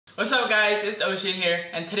What's up guys, it's Ocean here,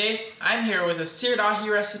 and today I'm here with a seared ahi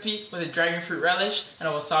recipe with a dragon fruit relish and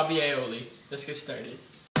a wasabi aioli. Let's get started.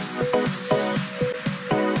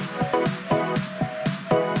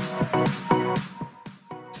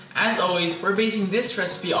 As always, we're basing this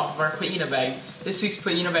recipe off of our Pā'ina bag. This week's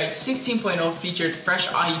Pā'ina bag 16.0 featured fresh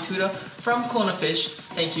ahi tuna from Kona fish,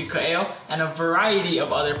 thank you Ka'eo, and a variety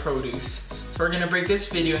of other produce. So we're gonna break this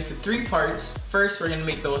video into 3 parts. First, we're gonna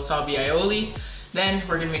make the wasabi aioli. Then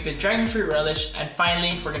we're gonna make the dragon fruit relish, and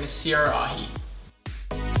finally we're gonna sear our ahi.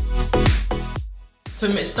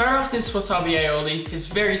 To start off this wasabi aioli, it's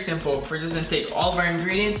very simple. We're just gonna take all of our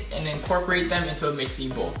ingredients and incorporate them into a mixing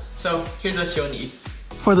bowl. So here's what you'll need.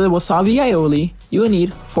 For the wasabi aioli, you will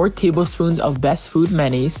need 4 tablespoons of best food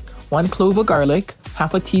mayonnaise, 1 clove of garlic,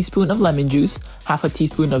 half a teaspoon of lemon juice, half a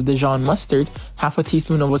teaspoon of Dijon mustard, half a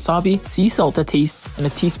teaspoon of wasabi, sea salt to taste, and a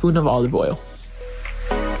teaspoon of olive oil.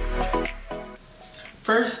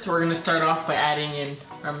 First, we're gonna start off by adding in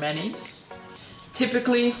our mayonnaise.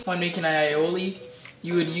 Typically, when making an aioli,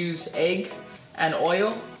 you would use egg and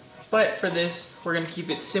oil, but for this, we're gonna keep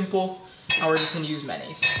it simple, and we're just gonna use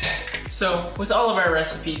mayonnaise. So, with all of our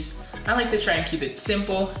recipes, I like to try and keep it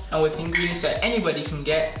simple, and with ingredients that anybody can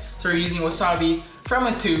get. So we're using wasabi from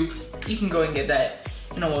a tube. You can go and get that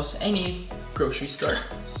in almost any grocery store.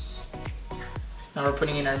 Now we're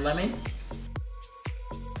putting in our lemon,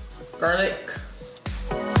 garlic,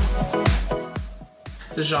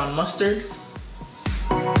 Dijon mustard,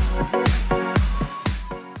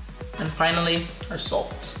 and finally our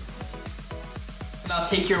salt. Now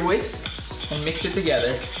take your whisk and mix it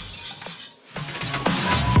together.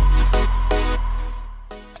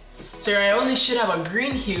 So your aioli should have a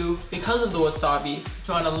green hue because of the wasabi. If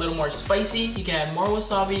you want a little more spicy, you can add more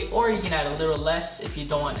wasabi, or you can add a little less if you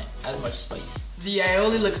don't want as much spice. The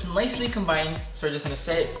aioli looks nicely combined, so we're just gonna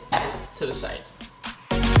set it to the side.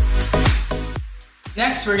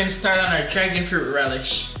 Next, we're gonna start on our dragon fruit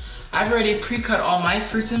relish. I've already pre-cut all my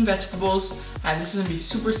fruits and vegetables, and this is gonna be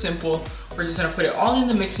super simple. We're just gonna put it all in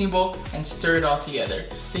the mixing bowl and stir it all together.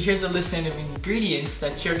 So here's a list of ingredients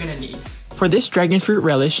that you're gonna need. For this dragon fruit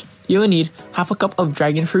relish, you will need half a cup of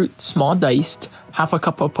dragon fruit, small diced, half a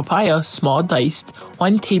cup of papaya, small diced,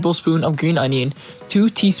 1 tablespoon of green onion, 2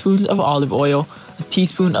 teaspoons of olive oil, a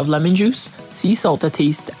teaspoon of lemon juice, sea salt to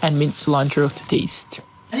taste, and minced cilantro to taste.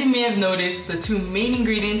 As you may have noticed, the 2 main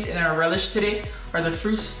ingredients in our relish today are the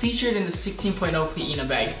fruits featured in the 16.0 Pā'ina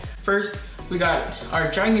bag. First, we got our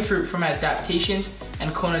dragon fruit from Adaptations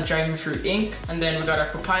and Kona Dragon Fruit Inc. And then we got our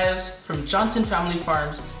papayas from Johnson Family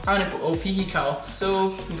Farms down in Opihikau.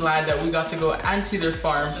 So glad that we got to go and see their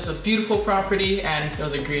farm. It's a beautiful property and it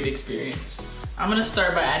was a great experience. I'm gonna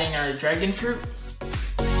start by adding our dragon fruit.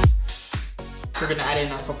 We're gonna add in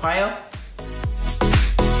our papaya.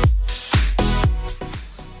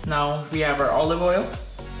 Now we have our olive oil,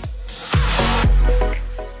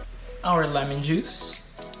 our lemon juice,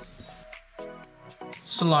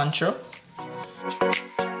 cilantro,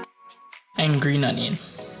 and green onion.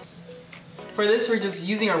 For this, we're just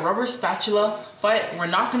using a rubber spatula, but we're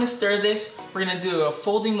not gonna stir this. We're gonna do a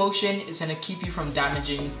folding motion. It's gonna keep you from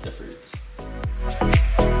damaging the fruits.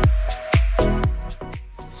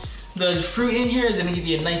 The fruit in here is gonna give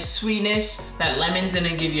you a nice sweetness. That lemon's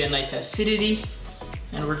gonna give you a nice acidity.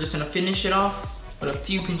 And we're just gonna finish it off with a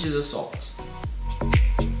few pinches of salt.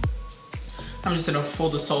 I'm just gonna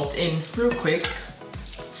fold the salt in real quick.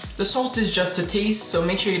 The salt is just to taste, so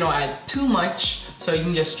make sure you don't add too much, so you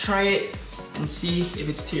can just try it and see if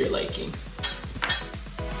it's to your liking.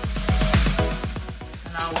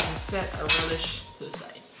 And now we can set our relish to the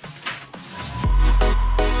side.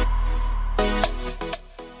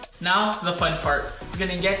 Now the fun part, we're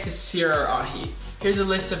gonna get to sear our ahi. Here's a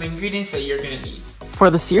list of ingredients that you're gonna need. For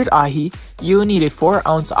the seared ahi, you will need a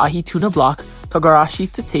 4-ounce ahi tuna block,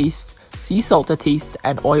 togarashi to taste, sea salt to taste,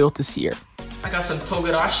 and oil to sear. I got some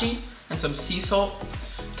togarashi and some sea salt.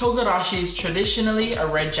 Togarashi is traditionally a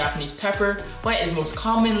red Japanese pepper, but is most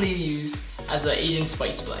commonly used as an Asian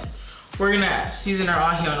spice blend. We're gonna season our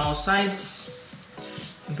ahi on all sides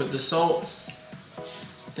and put the salt,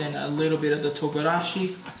 then a little bit of the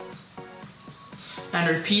togarashi, and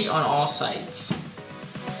repeat on all sides.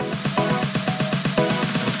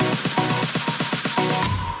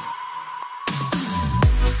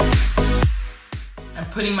 I'm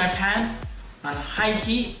putting my pan on high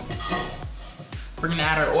heat. We're gonna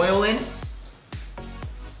add our oil in.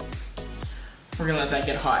 We're gonna let that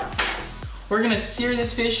get hot. We're gonna sear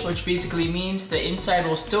this fish, which basically means the inside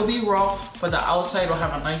will still be raw, but the outside will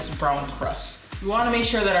have a nice brown crust. We wanna make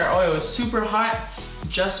sure that our oil is super hot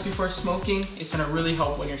just before smoking. It's gonna really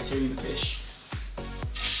help when you're searing the fish.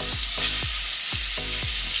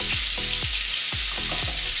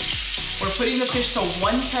 putting the fish to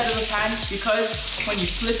one side of the pan because when you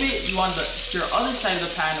flip it, you want your other side of the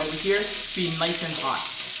pan over here to be nice and hot.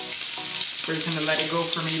 We're just gonna let it go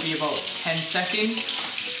for maybe about 10 seconds.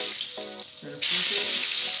 We're gonna flip it.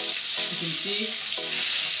 You can see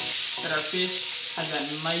that our fish has that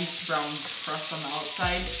nice brown crust on the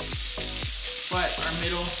outside, but our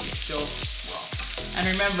middle is still raw. And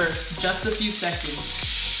remember, just a few seconds.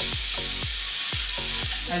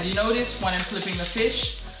 As you notice, when I'm flipping the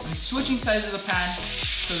fish, I'm switching sides of the pan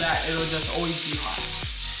so that it'll just always be hot.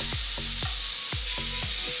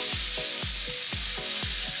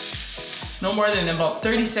 No more than about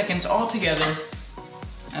 30 seconds altogether,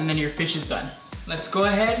 and then your fish is done. Let's go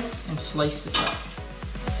ahead and slice this up.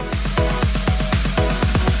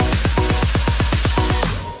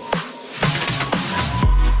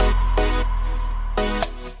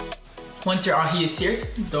 Once your ahi is seared,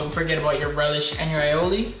 don't forget about your relish and your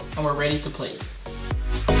aioli, and we're ready to plate.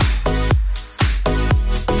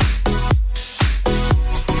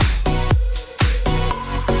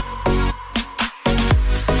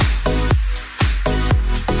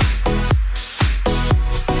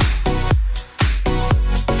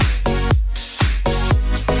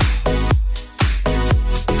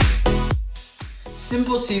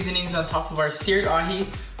 Simple seasonings on top of our seared ahi,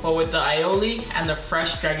 but with the aioli and the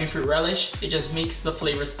fresh dragon fruit relish, it just makes the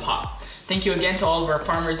flavors pop. Thank you again to all of our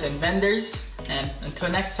farmers and vendors, and until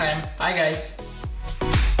next time, bye guys.